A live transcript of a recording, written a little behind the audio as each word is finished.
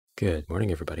Good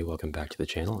morning, everybody. Welcome back to the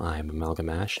channel. I'm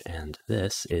AmalgamAsh, and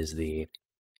this is the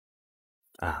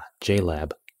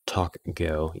JLAB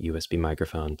TalkGO USB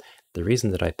microphone. The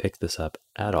reason that I picked this up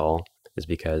at all is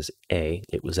because A,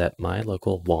 it was at my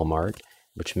local Walmart,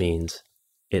 which means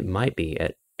it might be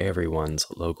at everyone's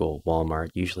local Walmart.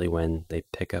 Usually when they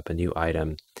pick up a new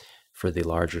item for the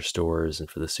larger stores and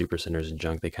for the supercenters and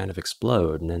junk, they kind of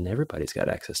explode, and then everybody's got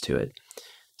access to it.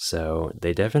 So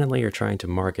they definitely are trying to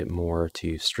market more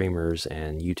to streamers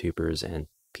and YouTubers and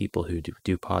people who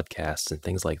do podcasts and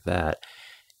things like that.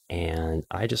 And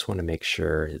I just want to make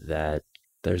sure that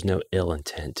there's no ill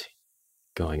intent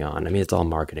going on. I mean, it's all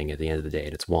marketing at the end of the day,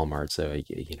 and it's Walmart, so,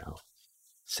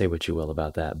 say what you will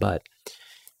about that. But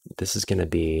this is going to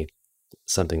be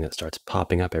something that starts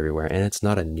popping up everywhere, and it's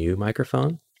not a new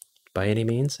microphone by any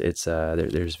means. It's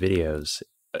there's videos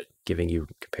giving you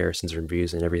comparisons and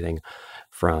reviews and everything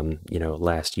from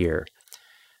last year,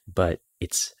 but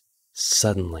it's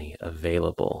suddenly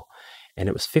available, and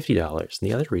it was $50. And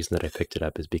the other reason that I picked it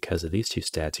up is because of these two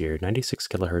stats here: 96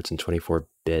 kilohertz and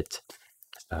 24-bit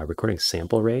recording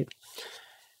sample rate.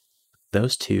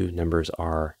 Those two numbers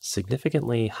are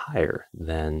significantly higher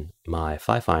than my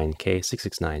Fifine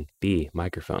K669B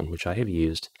microphone, which I have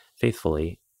used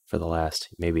faithfully for the last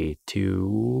maybe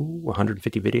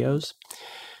 150 videos,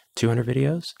 200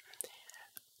 videos.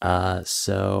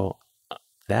 So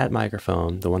that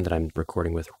microphone, the one that I'm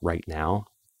recording with right now,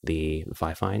 the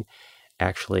Fifine,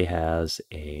 actually has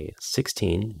a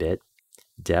 16-bit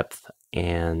depth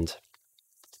and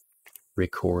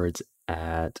records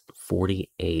at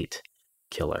 48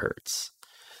 kilohertz.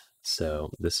 So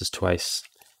this is twice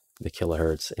the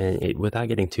kilohertz. And without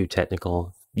getting too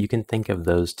technical, you can think of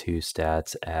those two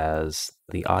stats as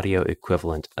the audio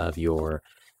equivalent of your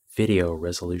video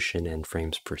resolution and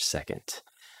frames per second.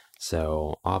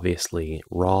 So obviously,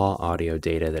 raw audio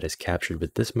data that is captured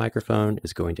with this microphone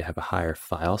is going to have a higher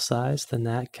file size than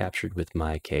that captured with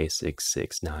my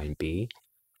K669B,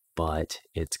 but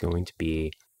it's going to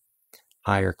be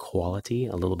higher quality,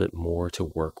 a little bit more to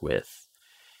work with.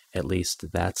 At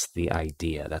least that's the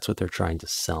idea. That's what they're trying to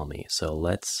sell me. So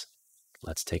let's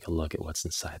take a look at what's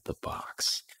inside the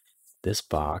box. This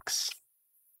box...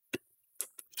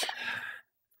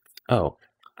 Oh,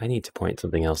 I need to point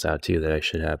something else out too that I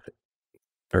should have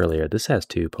earlier. This has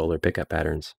two polar pickup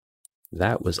patterns.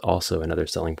 That was also another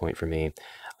selling point for me.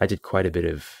 I did quite a bit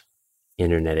of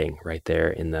interneting right there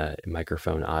in the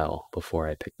microphone aisle before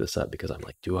I picked this up, because I'm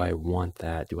like, do I want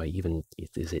that? Do I even,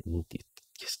 is it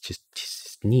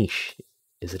just niche?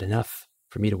 Is it enough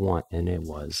for me to want? And it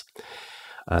was.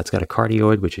 It's got a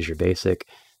cardioid, which is your basic,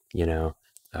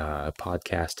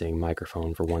 podcasting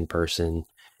microphone for one person.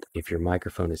 If your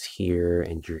microphone is here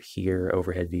and you're here,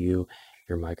 overhead view,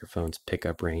 your microphone's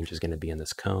pickup range is going to be in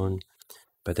this cone.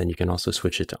 But then you can also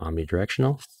switch it to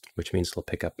omnidirectional, which means it'll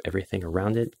pick up everything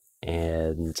around it.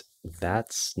 And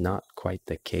that's not quite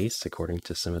the case according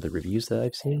to some of the reviews that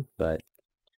I've seen, but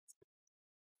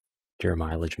your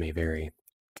mileage may vary.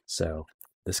 So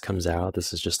this comes out.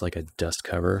 This is just like a dust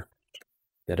cover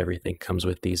that everything comes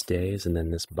with these days. And then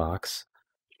this box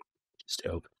just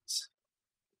opens.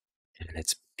 And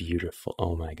it's beautiful.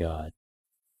 Oh my God.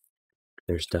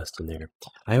 There's dust in there.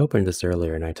 I opened this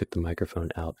earlier and I took the microphone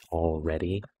out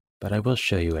already, but I will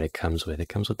show you what it comes with. It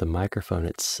comes with the microphone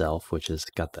itself, which has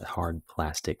got the hard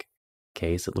plastic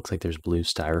case. It looks like there's blue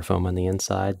styrofoam on the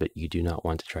inside, but you do not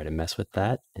want to try to mess with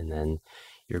that. And then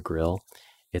your grill.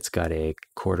 It's got a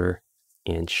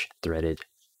 1/4-inch threaded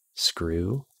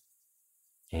screw.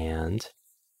 And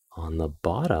on the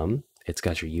bottom, it's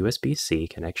got your USB-C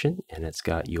connection, and it's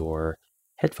got your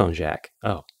headphone jack.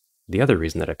 Oh, the other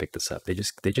reason that I picked this up, they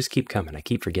just keep coming. I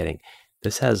keep forgetting.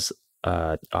 This has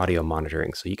audio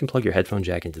monitoring, so you can plug your headphone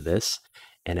jack into this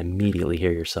and immediately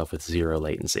hear yourself with 0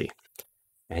 latency.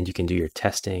 And you can do your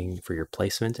testing for your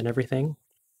placement and everything,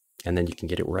 and then you can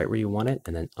get it right where you want it,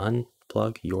 and then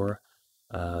unplug your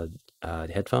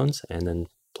headphones and then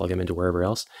plug them into wherever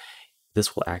else.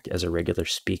 This will act as a regular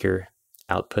speaker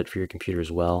output for your computer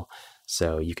as well,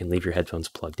 so you can leave your headphones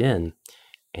plugged in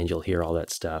and you'll hear all that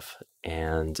stuff.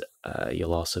 And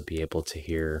you'll also be able to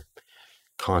hear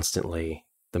constantly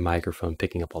the microphone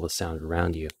picking up all the sound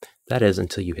around you. That is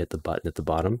until you hit the button at the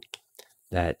bottom.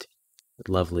 That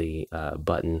lovely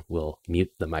button will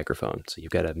mute the microphone. So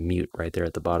you've got a mute right there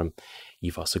at the bottom.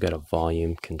 You've also got a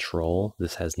volume control.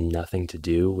 This has nothing to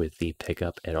do with the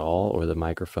pickup at all or the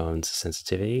microphone's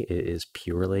sensitivity. It is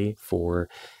purely for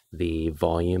the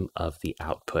volume of the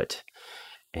output.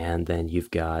 And then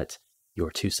you've got your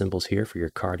two symbols here for your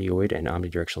cardioid and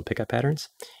omnidirectional pickup patterns.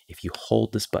 If you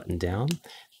hold this button down,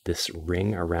 this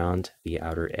ring around the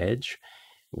outer edge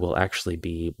will actually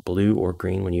be blue or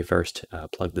green when you first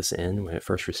plug this in. When it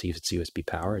first receives its USB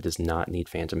power, it does not need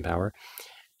phantom power.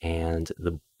 And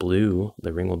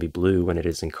the ring will be blue when it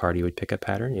is in cardioid pickup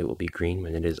pattern. It will be green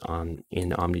when it is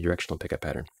in omnidirectional pickup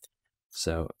pattern.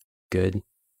 So good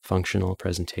functional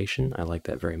presentation. I like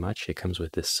that very much. It comes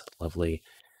with this lovely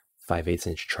 5/8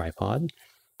 inch tripod.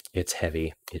 It's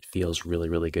heavy. It feels really,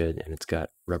 really good, and it's got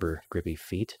rubber grippy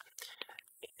feet.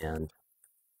 And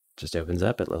just opens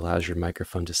up. It allows your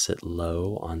microphone to sit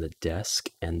low on the desk,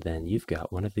 and then you've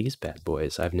got one of these bad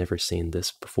boys. I've never seen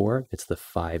this before. It's the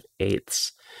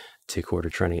 5/8 to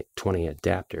 1/4 20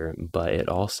 adapter, but it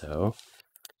also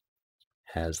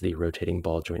has the rotating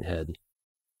ball joint head.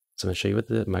 So I'm going to show you what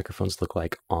the microphones look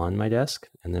like on my desk,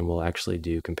 and then we'll actually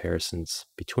do comparisons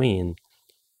between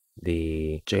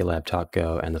the JLAB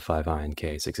TalkGO and the Fifine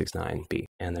K669B.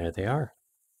 And there they are.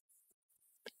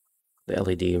 The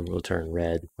LED will turn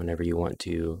red whenever you want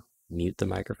to mute the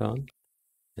microphone.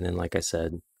 And then, like I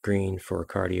said, green for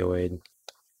cardioid,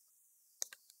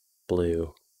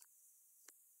 blue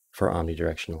for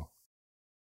omnidirectional.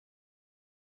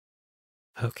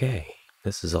 Okay,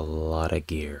 this is a lot of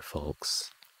gear,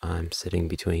 folks. I'm sitting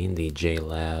between the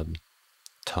JLAB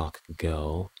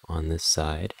TalkGO on this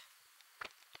side.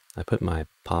 I put my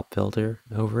pop filter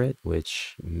over it,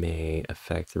 which may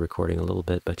affect the recording a little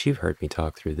bit, but you've heard me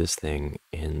talk through this thing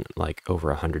in like over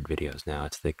 100 videos now.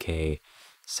 It's the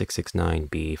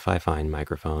K669B Fifine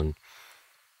microphone,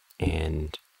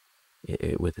 and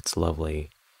with its lovely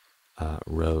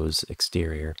rose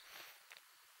exterior.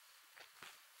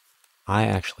 I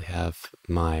actually have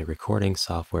my recording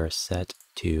software set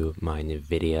to my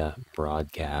NVIDIA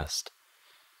Broadcast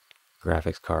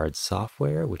graphics card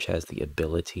software, which has the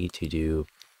ability to do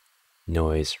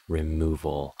noise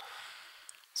removal.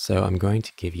 So I'm going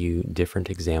to give you different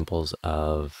examples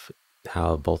of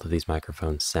how both of these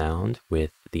microphones sound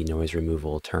with the noise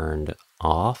removal turned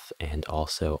off and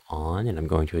also on, and I'm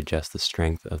going to adjust the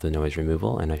strength of the noise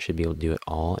removal, and I should be able to do it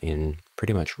all in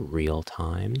pretty much real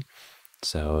time.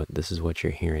 So this is what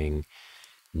you're hearing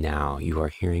now. You are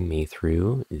hearing me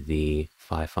through the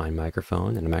Fifine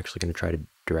microphone, and I'm actually going to try to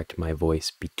direct my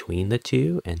voice between the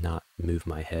two and not move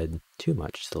my head too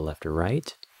much to the left or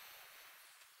right.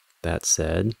 That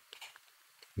said,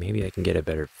 maybe I can get a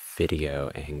better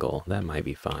video angle. That might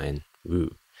be fine.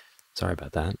 Ooh, sorry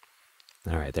about that.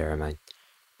 All right, there, my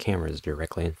camera is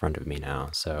directly in front of me now,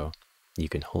 so you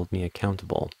can hold me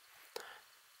accountable.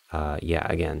 Yeah,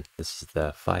 again, this is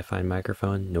the Fifine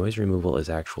microphone. Noise removal is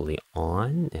actually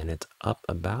on, and it's up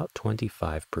about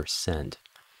 25%.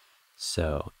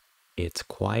 So it's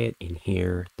quiet in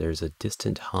here. There's a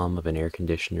distant hum of an air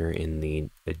conditioner in the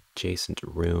adjacent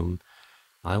room.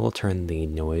 I will turn the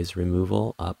noise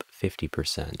removal up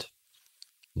 50%.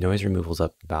 Noise removal's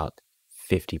up about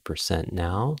 50%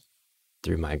 now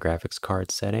through my graphics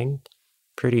card setting.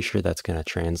 Pretty sure that's going to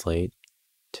translate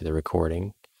to the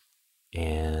recording.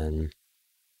 And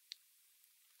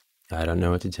I don't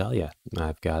know what to tell you.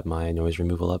 I've got my noise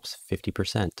removal up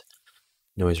 50%.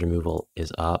 Noise removal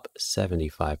is up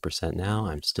 75% now.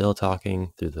 I'm still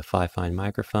talking through the Fifine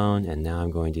microphone, and now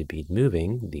I'm going to be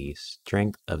moving the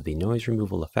strength of the noise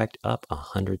removal effect up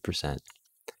 100%.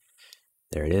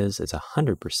 There it is. It's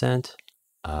 100%.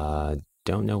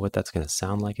 Don't know what that's going to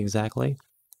sound like exactly,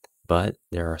 but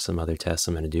there are some other tests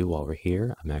I'm going to do while we're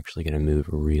here. I'm actually going to move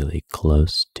really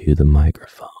close to the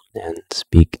microphone and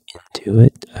speak into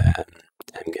it. I'm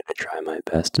going to try my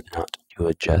best not to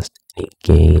adjust any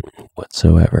gain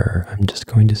whatsoever. I'm just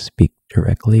going to speak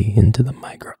directly into the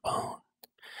microphone. All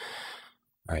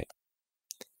right.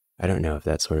 I don't know if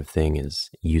that sort of thing is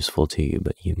useful to you,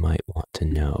 but you might want to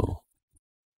know.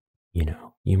 You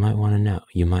might want to know.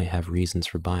 You might have reasons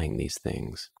for buying these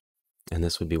things. And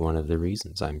this would be one of the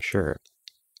reasons, I'm sure.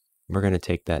 We're going to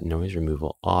take that noise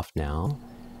removal off now.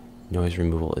 Noise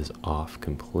removal is off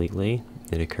completely.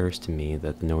 It occurs to me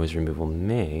that the noise removal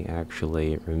may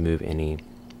actually remove any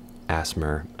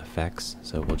ASMR effects.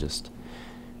 So we'll just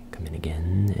come in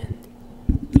again and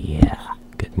yeah.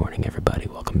 Good morning, everybody.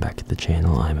 Welcome back to the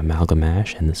channel. I'm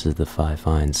AmalgamAsh, and this is the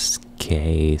Fifine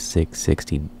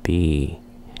K669B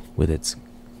with its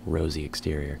rosy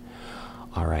exterior.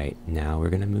 All right, now we're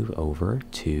going to move over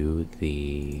to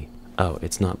the... Oh,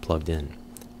 it's not plugged in.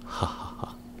 Ha ha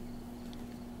ha.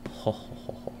 Ho ho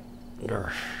ho ho.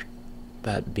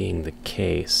 That being the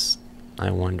case,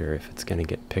 I wonder if it's going to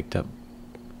get picked up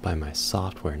by my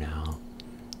software now.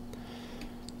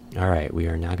 All right, we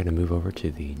are now going to move over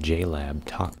to the JLAB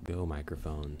TalkGO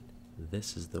microphone.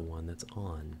 This is the one that's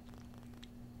on.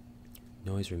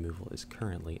 Noise removal is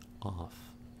currently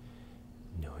off.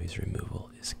 Noise removal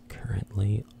is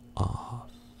currently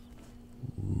off.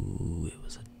 Ooh, it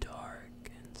was a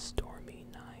dark and stormy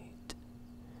night.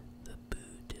 The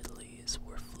Boo Diddleys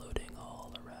were floating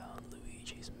all around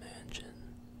Luigi's mansion,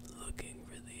 looking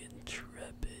for the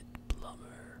intrepid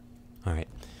plumber. Alright,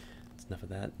 that's enough of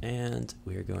that, and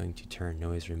we're going to turn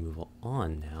noise removal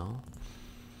on now.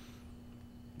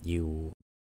 You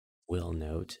will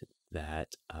note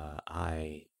that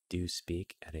I do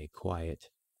speak at a quiet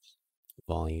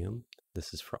volume.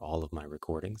 This is for all of my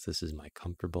recordings. This is my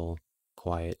comfortable,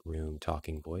 quiet room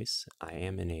talking voice. I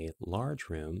am in a large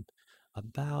room,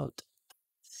 about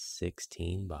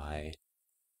 16 by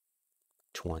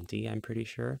 20, I'm pretty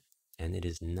sure, and it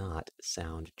is not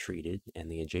sound treated,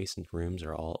 and the adjacent rooms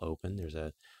are all open. There's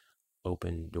a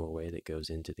open doorway that goes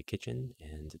into the kitchen,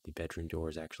 and the bedroom door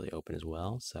is actually open as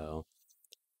well. So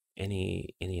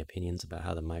any opinions about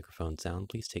how the microphones sound,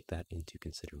 please take that into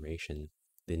consideration.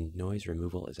 The noise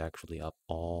removal is actually up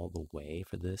all the way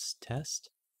for this test.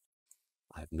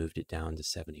 I've moved it down to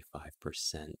 75%.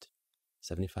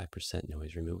 75%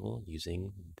 noise removal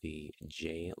using the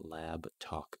JLAB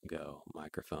TalkGO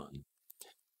microphone.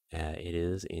 It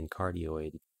is in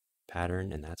cardioid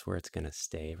pattern, and that's where it's going to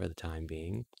stay for the time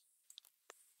being.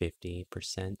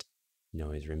 50%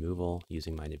 noise removal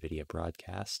using my NVIDIA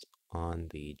broadcast on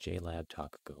the JLAB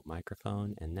TalkGO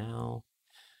microphone, and now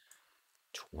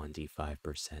 25%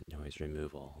 noise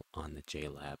removal on the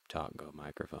JLAB TalkGO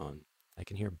microphone. I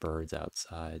can hear birds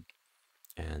outside,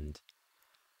 and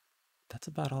that's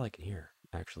about all I can hear,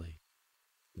 actually.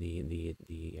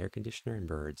 The air conditioner and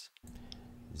birds.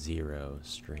 0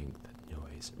 strength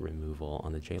noise removal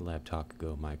on the JLAB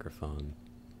TalkGO microphone.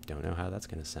 Don't know how that's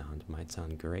going to sound. Might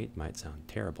sound great, might sound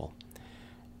terrible.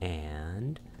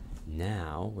 And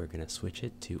now we're going to switch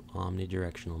it to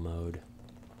omnidirectional mode.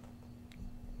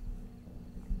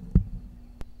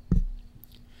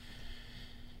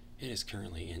 It is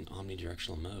currently in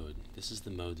omnidirectional mode. This is the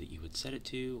mode that you would set it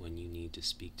to when you need to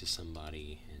speak to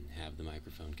somebody and have the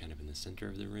microphone kind of in the center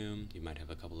of the room. You might have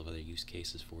a couple of other use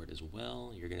cases for it as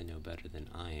well. You're going to know better than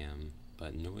I am,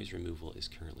 but noise removal is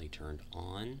currently turned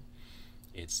on.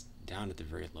 It's down at the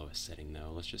very lowest setting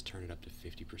though. Let's just turn it up to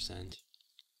 50%.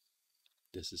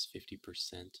 This is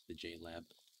 50%, the JLAB.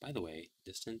 By the way,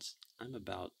 distance, I'm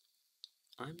about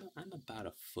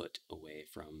a foot away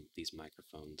from these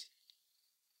microphones.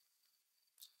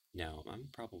 No, I'm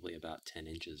probably about 10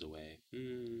 inches away.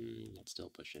 That's still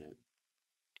pushing it.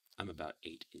 I'm about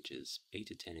 8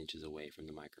 to 10 inches away from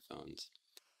the microphones.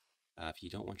 If you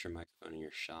don't want your microphone in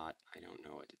your shot, I don't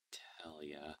know what to tell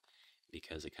you,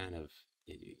 because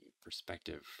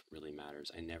perspective really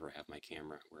matters. I never have my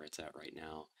camera where it's at right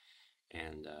now,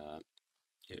 and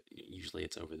usually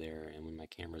it's over there. And when my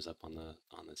camera's up on the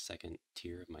second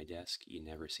tier of my desk, you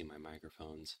never see my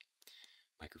microphone.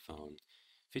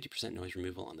 50% noise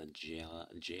removal on the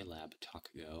JLAB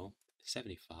TalkGO.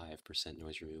 75%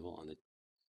 noise removal on the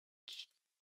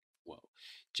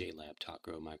JLAB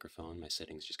TalkGO microphone. My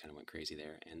settings just kind of went crazy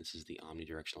there. And this is the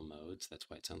omnidirectional modes. That's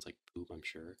why it sounds like poop, I'm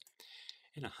sure.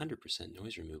 And 100%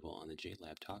 noise removal on the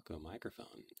JLAB TalkGO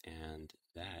microphone. And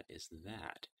that is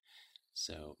that.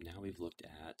 So now we've looked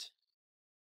at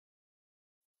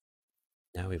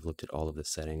all of the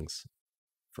settings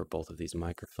for both of these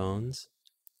microphones,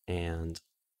 and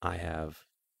I have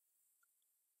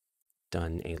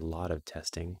done a lot of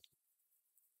testing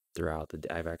throughout the day.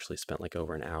 I've actually spent like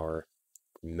over an hour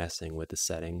messing with the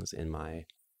settings in my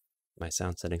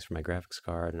sound settings for my graphics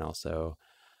card, and also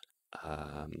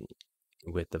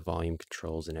with the volume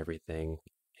controls and everything.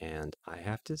 And I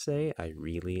have to say, I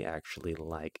really actually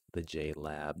like the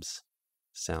JLab's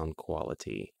sound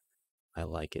quality. I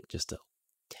like it just a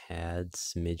tad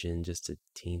smidgen, just a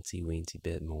teensy weensy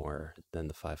bit more than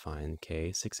the Fifine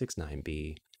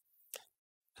K669B.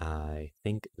 I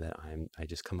think that I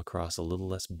just come across a little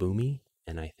less boomy,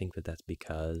 and I think that that's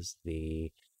because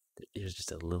there's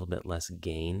just a little bit less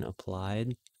gain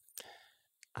applied.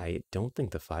 I don't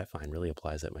think the Fifine really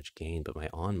applies that much gain, but my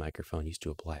on microphone used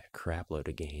to apply a crap load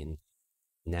of gain.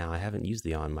 Now I haven't used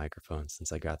the on microphone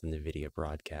since I got the NVIDIA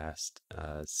broadcast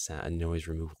noise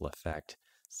removal effect,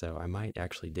 so I might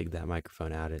actually dig that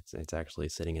microphone out. It's actually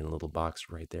sitting in a little box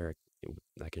right there.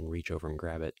 I can reach over and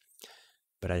grab it,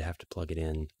 but I'd have to plug it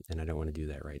in, and I don't want to do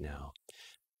that right now.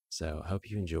 So I hope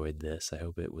you enjoyed this. I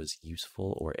hope it was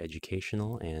useful or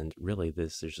educational, and really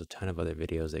there's a ton of other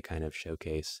videos that kind of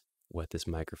showcase what this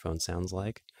microphone sounds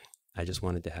like. I just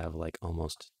wanted to have like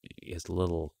almost as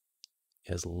little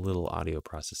audio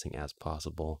processing as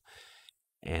possible,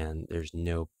 and there's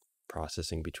no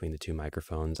processing between the two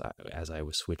microphones. As I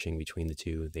was switching between the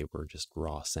two, they were just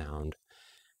raw sound.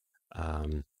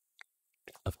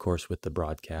 Of course, with the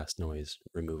broadcast noise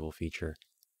removal feature,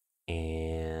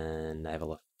 and I have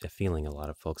a feeling a lot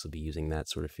of folks will be using that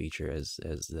sort of feature as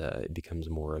it becomes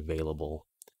more available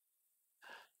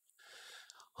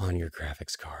on your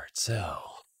graphics card. So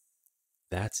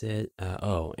that's it.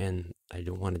 Oh, and I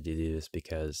don't want to do this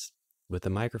because with the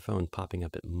microphone popping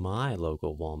up at my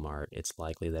local Walmart, it's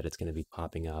likely that it's going to be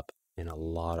popping up in a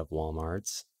lot of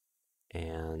Walmarts.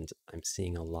 And I'm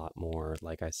seeing a lot more,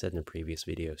 like I said in a previous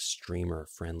video,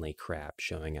 streamer-friendly crap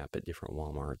showing up at different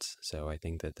Walmarts. So I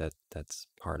think that's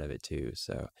part of it too.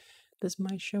 So this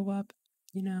might show up,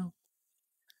 you know,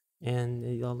 and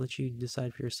I'll let you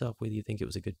decide for yourself whether you think it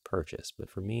was a good purchase. But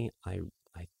for me, I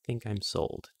think I'm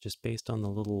sold just based on the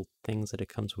little things that it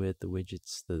comes with, the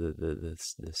widgets,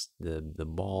 the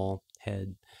ball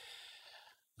head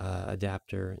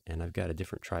adapter, and I've got a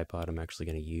different tripod I'm actually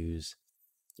going to use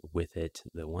with it.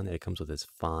 The one that it comes with is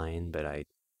fine, but I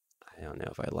don't know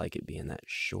if I like it being that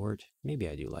short. Maybe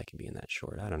I do like it being that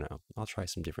short. I don't know. I'll try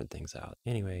some different things out.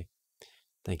 Anyway,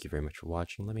 thank you very much for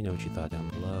watching. Let me know what you thought down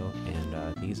below.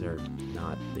 And these are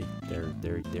not,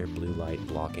 they're blue light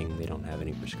blocking. They don't have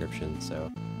any prescription, so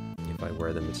if I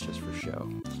wear them, it's just for show.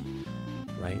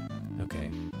 Right? Okay.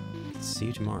 See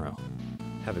you tomorrow.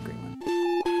 Have a great one.